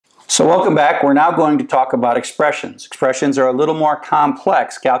So welcome back. We're now going to talk about expressions. Expressions are a little more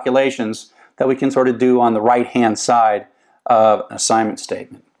complex calculations that we can sort of do on the right-hand side of an assignment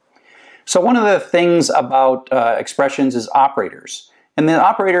statement. So one of the things about expressions is operators. And the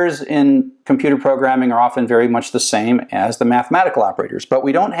operators in computer programming are often very much the same as the mathematical operators, but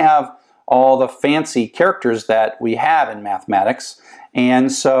we don't have all the fancy characters that we have in mathematics,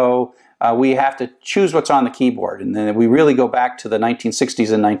 and so we have to choose what's on the keyboard. And then we really go back to the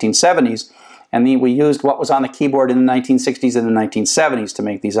 1960s and 1970s, and we used what was on the keyboard in the 1960s and the 1970s to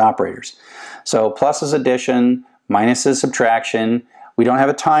make these operators. So plus is addition, minus is subtraction. We don't have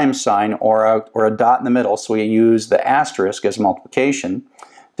a times sign or a dot in the middle, so we use the asterisk as multiplication.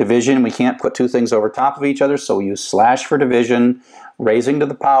 Division, we can't put two things over top of each other, so we use slash for division. Raising to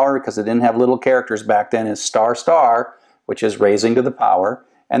the power, because it didn't have little characters back then, is star star, which is raising to the power.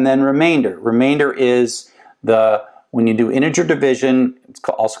 And then remainder. Remainder is when you do integer division, it's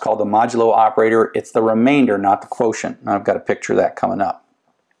also called the modulo operator. It's the remainder, not the quotient. And I've got a picture of that coming up.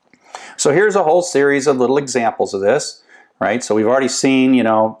 So here's a whole series of little examples of this, right? So we've already seen,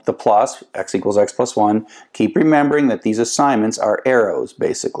 the plus, x equals x plus 1. Keep remembering that these assignments are arrows,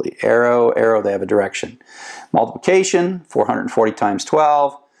 basically. Arrow, arrow, they have a direction. Multiplication, 440 times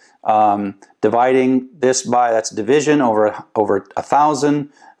 12. Dividing this by, that's division, over 1,000,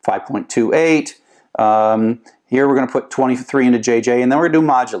 5.28. Here we're going to put 23 into JJ, and then we're going to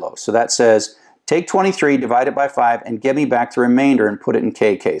do modulo. So that says, take 23, divide it by 5, and give me back the remainder and put it in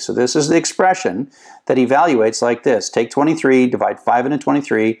KK. So this is the expression that evaluates like this. Take 23, divide 5 into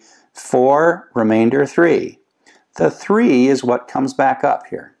 23, 4, remainder 3. The 3 is what comes back up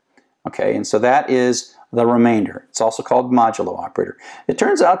here. Okay, and so that is the remainder. It's also called modulo operator. It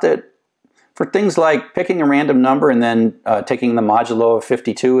turns out that for things like picking a random number and then taking the modulo of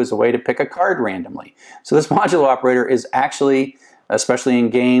 52 is a way to pick a card randomly. So this modulo operator is actually, especially in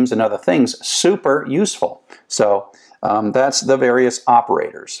games and other things, super useful. So that's the various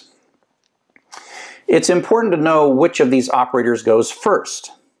operators. It's important to know which of these operators goes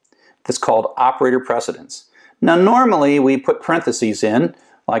first. That's called operator precedence. Now normally we put parentheses in,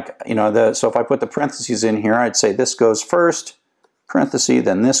 like, so if I put the parentheses in here, I'd say this goes first, parenthesis,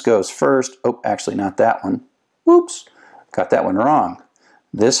 then this goes first. Oh, actually not that one. Oops, got that one wrong.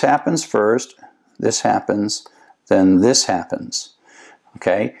 This happens first, this happens, then this happens.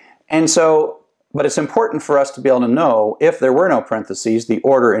 Okay, and so, but it's important for us to be able to know, if there were no parentheses, the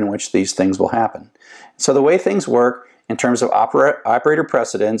order in which these things will happen. So the way things work in terms of operator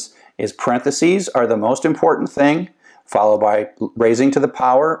precedence is parentheses are the most important thing, followed by raising to the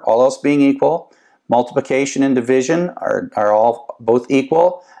power, all else being equal. Multiplication and division are all both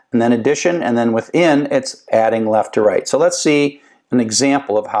equal, and then addition, and then within it's adding left to right. So let's see an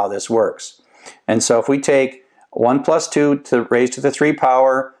example of how this works. And so if we take 1 plus 2 to raise to the 3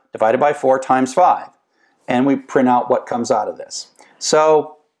 power divided by 4 times 5, and we print out what comes out of this.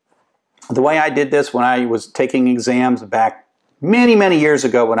 So the way I did this when I was taking exams back many, many years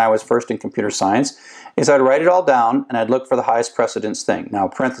ago when I was first in computer science, is I'd write it all down and I'd look for the highest precedence thing. Now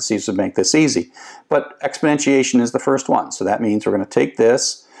parentheses would make this easy, but exponentiation is the first one. So that means we're going to take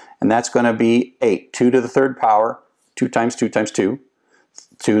this, and that's going to be 8. 2 to the 3rd power, 2 times 2 times 2,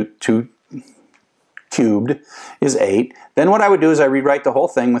 2 cubed is 8. Then what I would do is I rewrite the whole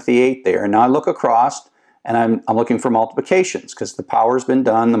thing with the 8 there. And now I look across, and I'm looking for multiplications, because the power's been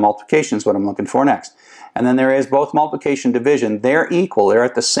done, the multiplication is what I'm looking for next. And then there is both multiplication and division. They're equal, they're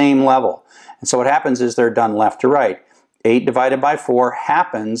at the same level. And so what happens is they're done left to right. 8 divided by 4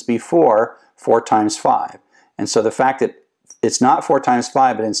 happens before 4 times 5. And so the fact that it's not 4 times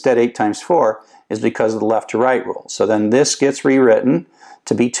 5, but instead 8 times 4 is because of the left to right rule. So then this gets rewritten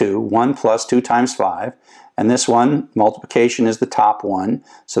to be 2, 1 plus 2 times 5. And this one, multiplication, is the top one.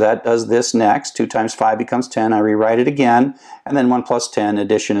 So that does this next. 2 times 5 becomes 10. I rewrite it again. And then 1 plus 10,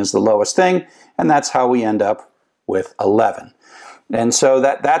 addition, is the lowest thing. And that's how we end up with 11. And so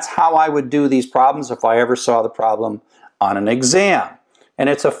that's how I would do these problems if I ever saw the problem on an exam. And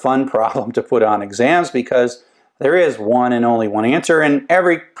it's a fun problem to put on exams because there is one and only one answer, and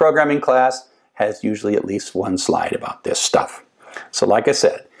every programming class has usually at least one slide about this stuff. So like I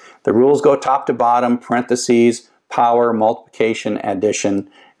said, the rules go top to bottom, parentheses, power, multiplication, addition,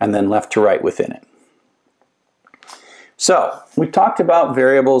 and then left to right within it. So we talked about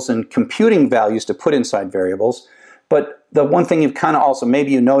variables and computing values to put inside variables, but the one thing you've kind of also,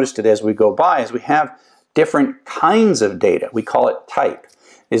 maybe you noticed it as we go by, is we have different kinds of data. We call it type.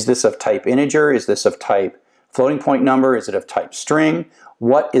 Is this of type integer? Is this of type floating point number? Is it of type string?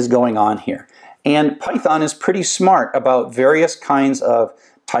 What is going on here? And Python is pretty smart about various kinds of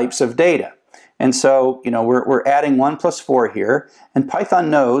types of data. And so, we're adding 1 plus 4 here, and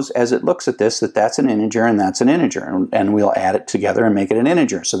Python knows as it looks at this that that's an integer and that's an integer, and we'll add it together and make it an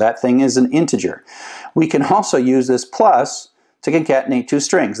integer. So that thing is an integer. We can also use this plus to concatenate two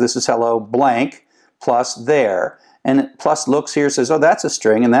strings. This is hello blank plus there. And plus looks here, says, oh, that's a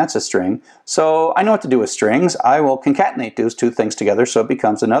string and that's a string. So I know what to do with strings. I will concatenate those two things together so it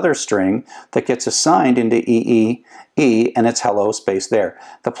becomes another string that gets assigned into E, and it's hello space there.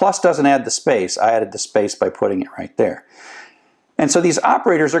 The plus doesn't add the space. I added the space by putting it right there. And so these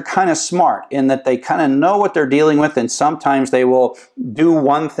operators are kind of smart in that they kind of know what they're dealing with, and sometimes they will do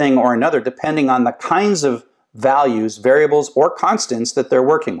one thing or another depending on the kinds of values, variables, or constants that they're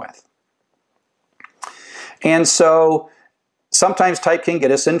working with. And so sometimes type can get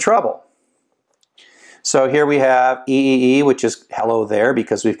us in trouble. So here we have EEE, which is hello there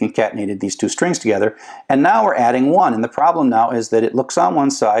because we've concatenated these two strings together. And now we're adding 1. And the problem now is that it looks on one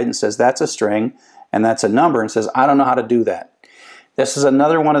side and says that's a string and that's a number and says I don't know how to do that. This is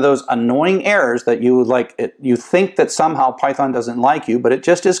another one of those annoying errors that you think that somehow Python doesn't like you, but it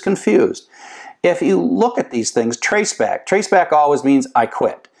just is confused. If you look at these things, traceback. Traceback always means I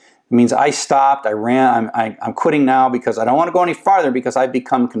quit. It means I stopped, I ran, I'm quitting now because I don't want to go any farther because I've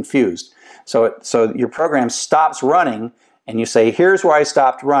become confused. So your program stops running and you say, here's where I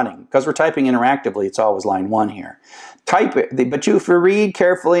stopped running. Because we're typing interactively, it's always line 1 here. Type it, but if you read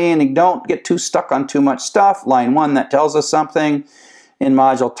carefully and you don't get too stuck on too much stuff, line 1 that tells us something in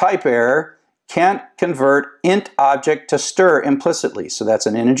module type error, can't convert int object to str implicitly. So that's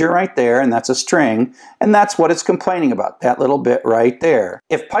an integer right there, and that's a string, and that's what it's complaining about, that little bit right there.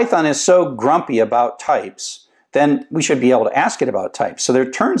 If Python is so grumpy about types, then we should be able to ask it about types. So there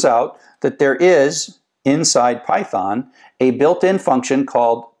turns out that there is, inside Python, a built-in function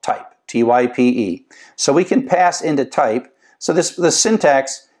called type, T-Y-P-E. So we can pass into type. So the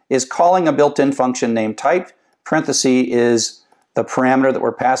syntax is calling a built-in function named type, parenthesis is the parameter that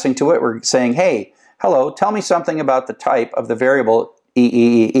we're passing to it. We're saying, hey, hello, tell me something about the type of the variable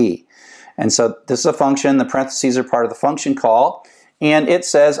EEEE. And so this is a function, the parentheses are part of the function call, and it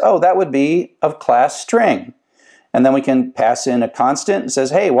says, oh, that would be of class string. And then we can pass in a constant and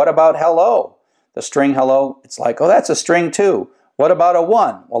says, hey, what about hello? The string hello, it's like, oh, that's a string too. What about a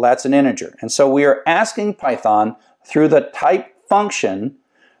 1? Well, that's an integer. And so we are asking Python through the type function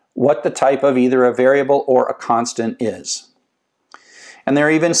what the type of either a variable or a constant is. And there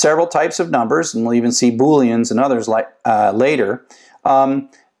are even several types of numbers, and we'll even see Booleans and others later.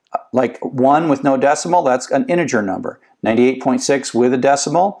 Like 1 with no decimal, that's an integer number. 98.6 with a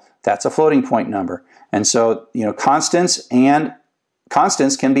decimal, that's a floating point number. And so, constants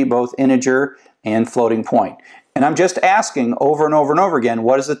can be both integer and floating point. And I'm just asking over and over and over again,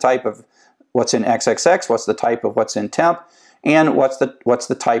 what is the type of what's in XXX, what's the type of what's in temp, and what's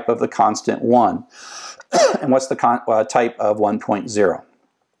the type of the constant 1. And what's the type of 1.0.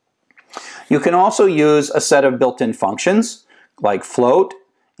 You can also use a set of built-in functions like float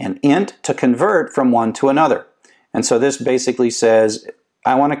and int to convert from one to another. And so this basically says,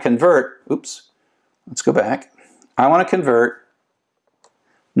 I want to convert, let's go back. I want to convert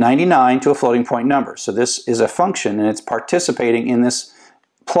 99 to a floating point number. So this is a function and it's participating in this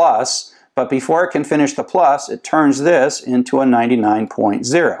plus, but before it can finish the plus, it turns this into a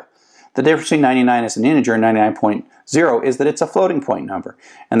 99.0. The difference between 99 as an integer and 99.0 is that it's a floating point number.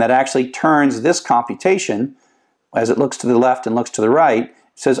 And that actually turns this computation, as it looks to the left and looks to the right, it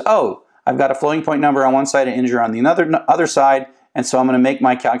says, oh, I've got a floating point number on one side and an integer on the other side, and so I'm going to make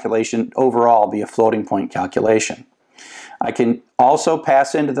my calculation overall be a floating point calculation. I can also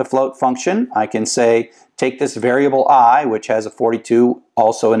pass into the float function. I can say, take this variable I, which has a 42,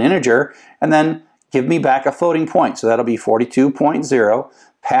 also an integer, and then give me back a floating point. So that'll be 42.0.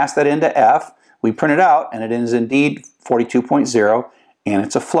 Pass that into F, we print it out, and it is indeed 42.0, and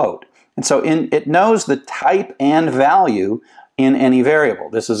it's a float. And so it knows the type and value in any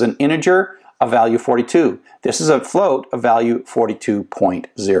variable. This is an integer, a value 42. This is a float, a value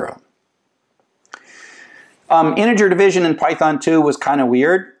 42.0. Integer division in Python 2 was kind of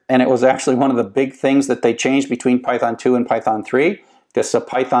weird, and it was actually one of the big things that they changed between Python 2 and Python 3. This is a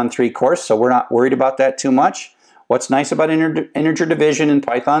Python 3 course, so we're not worried about that too much. What's nice about integer division in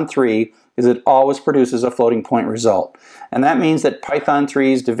Python 3 is it always produces a floating point result. And that means that Python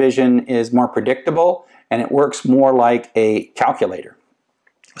 3's division is more predictable and it works more like a calculator.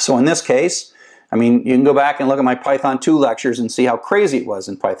 So in this case, I mean, you can go back and look at my Python 2 lectures and see how crazy it was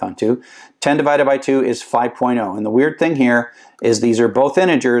in Python 2. 10 divided by 2 is 5.0. And the weird thing here is these are both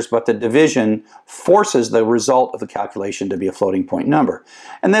integers, but the division forces the result of the calculation to be a floating point number.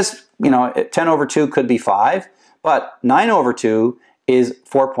 And this, 10 over 2 could be 5. But 9 over 2 is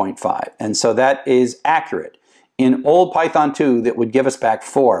 4.5. And so that is accurate. In old Python 2, that would give us back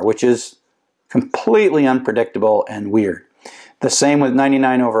 4, which is completely unpredictable and weird. The same with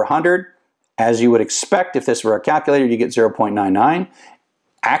 99 over 100. As you would expect, if this were a calculator, you get 0.99.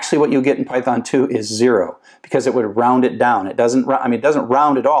 Actually, what you get in Python 2 is 0, because it would round it down. It doesn't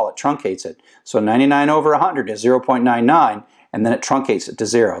round at all, it truncates it. So 99 over 100 is 0.99, and then it truncates it to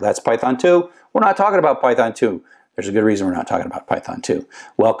 0. That's Python 2. We're not talking about Python 2. There's a good reason we're not talking about Python 2.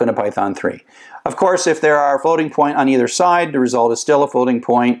 Welcome to Python 3. Of course, if there are a floating point on either side, the result is still a floating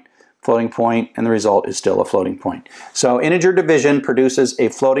point, and the result is still a floating point. So integer division produces a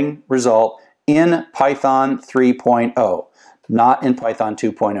floating result in Python 3.0, not in Python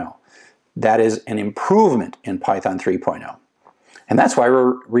 2.0. That is an improvement in Python 3.0. And that's why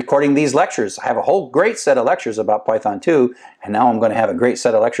we're recording these lectures. I have a whole great set of lectures about Python 2, and now I'm going to have a great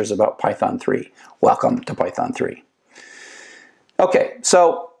set of lectures about Python 3. Welcome to Python 3. Okay,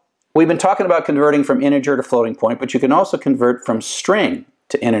 so we've been talking about converting from integer to floating point, but you can also convert from string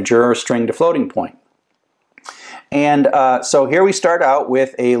to integer or string to floating point. And so here we start out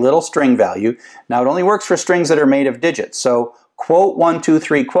with a little string value. Now it only works for strings that are made of digits. So quote 1, 2,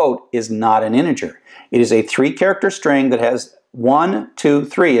 3 quote is not an integer. It is a 3-character string that has 1, 2,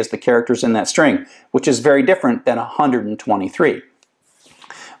 3 as the characters in that string, which is very different than 123.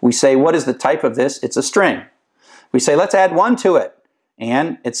 We say, what is the type of this? It's a string. We say, let's add 1 to it.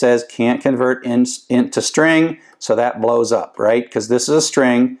 And it says can't convert into string, so that blows up, right? Because this is a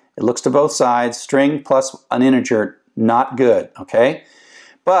string. It looks to both sides. String plus an integer, not good, okay?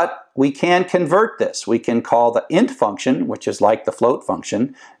 But we can convert this. We can call the int function, which is like the float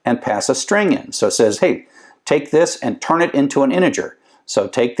function, and pass a string in. So it says, hey, take this and turn it into an integer. So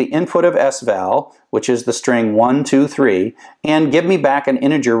take the input of sval, which is the string 1, 2, 3, and give me back an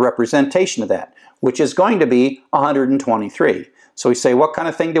integer representation of that, which is going to be 123. So we say, what kind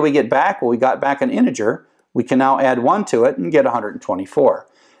of thing do we get back? Well, we got back an integer. We can now add 1 to it and get 124.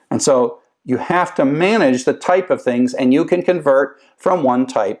 And so you have to manage the type of things, and you can convert from one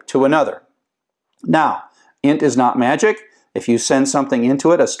type to another. Now, int is not magic. If you send something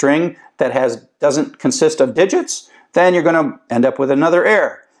into it, a string that doesn't consist of digits, then you're going to end up with another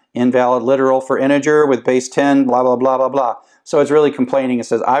error. Invalid literal for integer with base 10, blah, blah, blah, blah, blah. So it's really complaining. It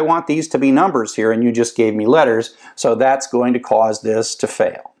says, I want these to be numbers here, and you just gave me letters, so that's going to cause this to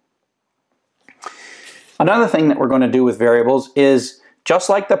fail. Another thing that we're going to do with variables is, just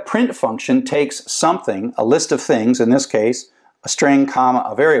like the print function takes something, a list of things, in this case, a string, comma,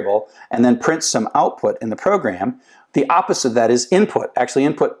 a variable, and then prints some output in the program, the opposite of that is input. Actually,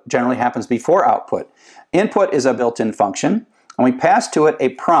 input generally happens before output. Input is a built-in function, and we pass to it a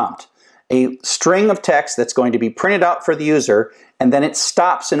prompt, a string of text that's going to be printed out for the user, and then it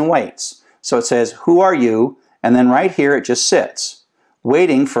stops and waits. So it says, who are you? And then right here it just sits,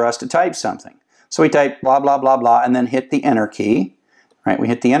 waiting for us to type something. So we type blah, blah, blah, blah, and then hit the enter key. Right, we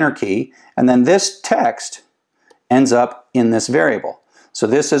hit the enter key, and then this text ends up in this variable. So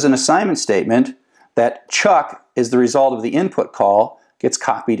this is an assignment statement that Chuck is the result of the input call, gets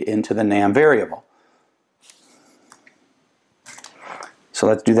copied into the NAM variable. So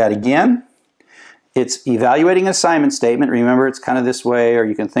let's do that again. It's evaluating an assignment statement. Remember, it's kind of this way, or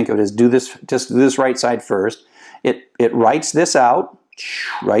you can think of it as just do this right side first. It writes this out,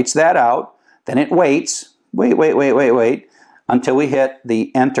 writes that out, then it waits, wait, until we hit the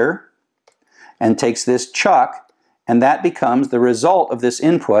enter, and takes this Chuck, and that becomes the result of this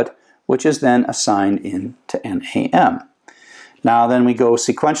input, which is then assigned into NAM. Now then we go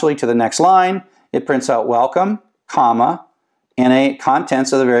sequentially to the next line. It prints out welcome, comma,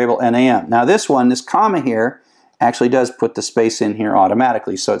 contents of the variable NAM. Now this comma here, actually does put the space in here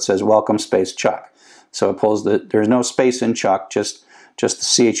automatically, so it says welcome space Chuck. So it pulls there's no space in Chuck, just the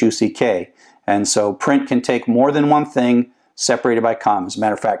CHUCK. And so print can take more than one thing separated by commas. As a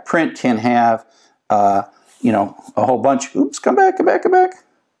matter of fact, print can have, a whole bunch. Oops, come back.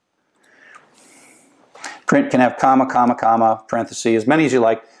 Print can have comma, comma, comma, parentheses, as many as you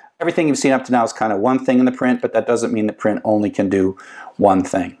like. Everything you've seen up to now is kind of one thing in the print, but that doesn't mean that print only can do one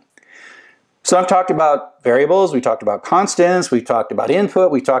thing. So I've talked about variables, we talked about constants, we've talked about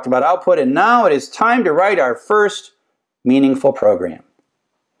input, we've talked about output, and now it is time to write our first meaningful program.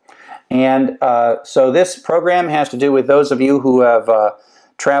 And so this program has to do with those of you who have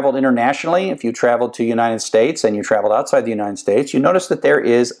traveled internationally. If you traveled to the United States and you traveled outside the United States, you notice that there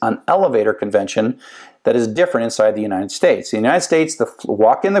is an elevator convention that is different inside the United States. In the United States,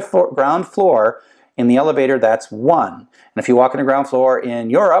 walk in the ground floor in the elevator, that's 1. And if you walk in the ground floor in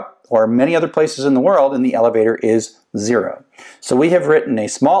Europe or many other places in the world, in the elevator is 0. So we have written a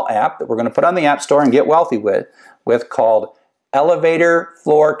small app that we're going to put on the App Store and get wealthy with called elevator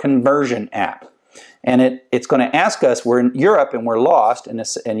floor conversion app. And it's going to ask us, we're in Europe and we're lost,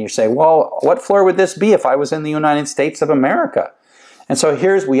 and you say, well, what floor would this be if I was in the United States of America? And so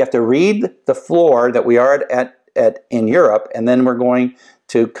we have to read the floor that we are in Europe, and then we're going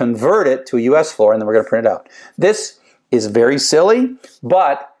to convert it to a US floor, and then we're going to print it out. This is very silly,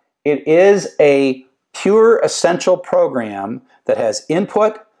 but it is a pure essential program that has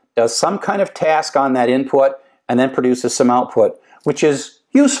input, does some kind of task on that input, and then produces some output, which is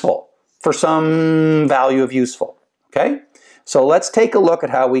useful for some value of useful. Okay? So let's take a look at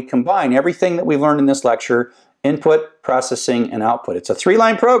how we combine everything that we've learned in this lecture: input, processing, and output. It's a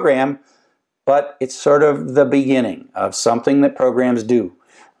 3-line program, but it's sort of the beginning of something that programs do.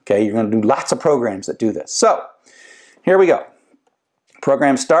 Okay, you're going to do lots of programs that do this. So here we go.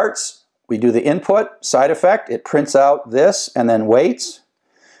 Program starts. We do the input side effect. It prints out this and then waits.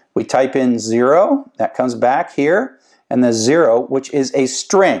 We type in 0. That comes back here. And the 0, which is a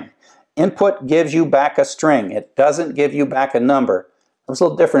string. Input gives you back a string. It doesn't give you back a number. It was a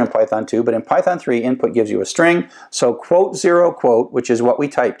little different in Python 2, but in Python 3, input gives you a string. So quote 0 quote, which is what we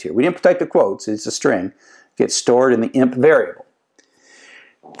typed here. We didn't type the quotes, it's a string, gets stored in the imp variable.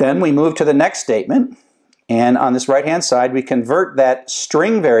 Then we move to the next statement, and on this right-hand side, we convert that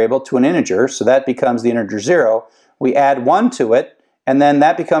string variable to an integer, so that becomes the integer 0. We add 1 to it, and then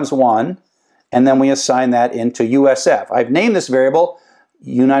that becomes 1, and then we assign that into USF. I've named this variable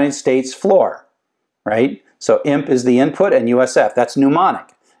United States floor, right? So imp is the input and USF, that's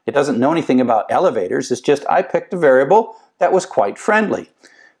mnemonic. It doesn't know anything about elevators, it's just I picked a variable that was quite friendly.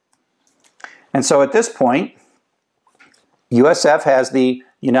 And so at this point, USF has the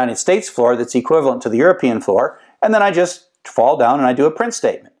United States floor that's equivalent to the European floor, and then I just fall down and I do a print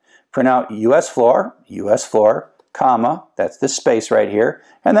statement. Print out US floor, comma, that's this space right here,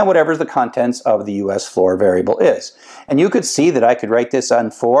 and then whatever the contents of the US floor variable is. And you could see that I could write this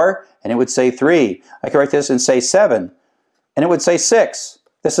on 4, and it would say 3. I could write this and say 7, and it would say 6.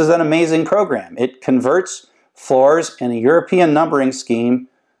 This is an amazing program. It converts floors in a European numbering scheme.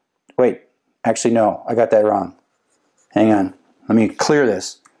 Wait, actually no, I got that wrong. Hang on, let me clear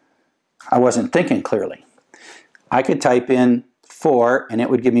this. I wasn't thinking clearly. I could type in 4 and it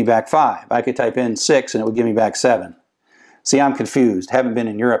would give me back 5. I could type in 6 and it would give me back 7. See, I'm confused. Haven't been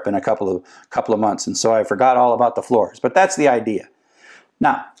in Europe in a couple of months, and so I forgot all about the floors. But that's the idea.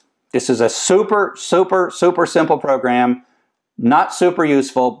 Now, this is a super simple program, not super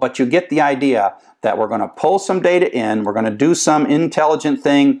useful, but you get the idea that we're going to pull some data in, we're going to do some intelligent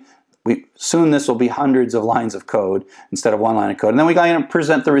thing. Soon this will be hundreds of lines of code instead of 1 line of code, and then we're going to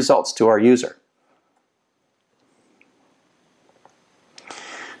present the results to our user.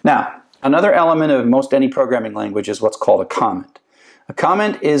 Now, another element of most any programming language is what's called a comment. A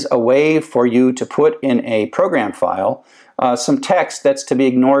comment is a way for you to put in a program file some text that's to be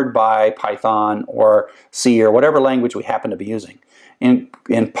ignored by Python or C or whatever language we happen to be using. In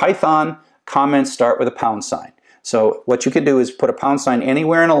Python, comments start with a pound sign. So what you could do is put a pound sign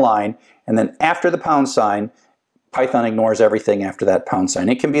anywhere in a line, and then after the pound sign, Python ignores everything after that pound sign.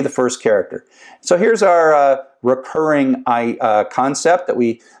 It can be the first character. So here's our recurring concept that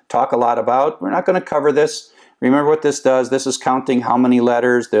we talk a lot about. We're not going to cover this. Remember what this does. This is counting how many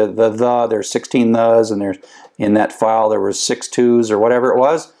letters. There's 16 thes, and there's in that file there was 6 2s or whatever it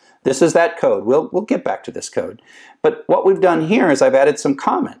was. This is that code. We'll get back to this code. But what we've done here is I've added some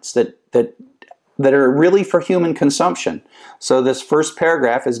comments that are really for human consumption. So this first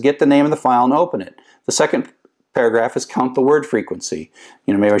paragraph is get the name of the file and open it. The second paragraph is count the word frequency.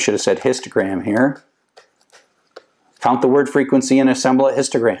 You know, maybe I should have said histogram here. Count the word frequency and assemble a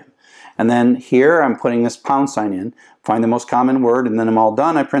histogram. And then here I'm putting this pound sign in, find the most common word, and then I'm all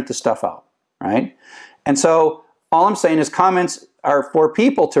done. I print the stuff out, right? And so all I'm saying is comments are for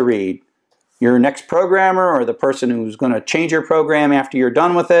people to read. Your next programmer or the person who's going to change your program after you're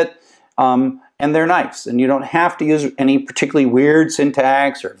done with it. And they're nice, and you don't have to use any particularly weird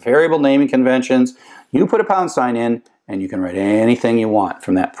syntax or variable naming conventions. You put a pound sign in, and you can write anything you want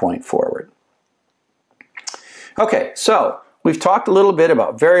from that point forward. Okay, so we've talked a little bit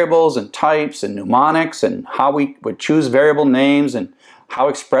about variables and types and mnemonics and how we would choose variable names and how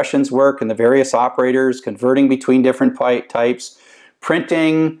expressions work and the various operators, converting between different types,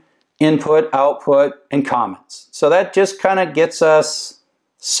 printing, input, output, and comments. So that just kind of gets us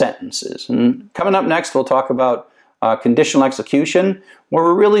sentences. And coming up next, we'll talk about conditional execution, where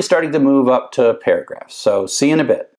we're really starting to move up to paragraphs. So see you in a bit.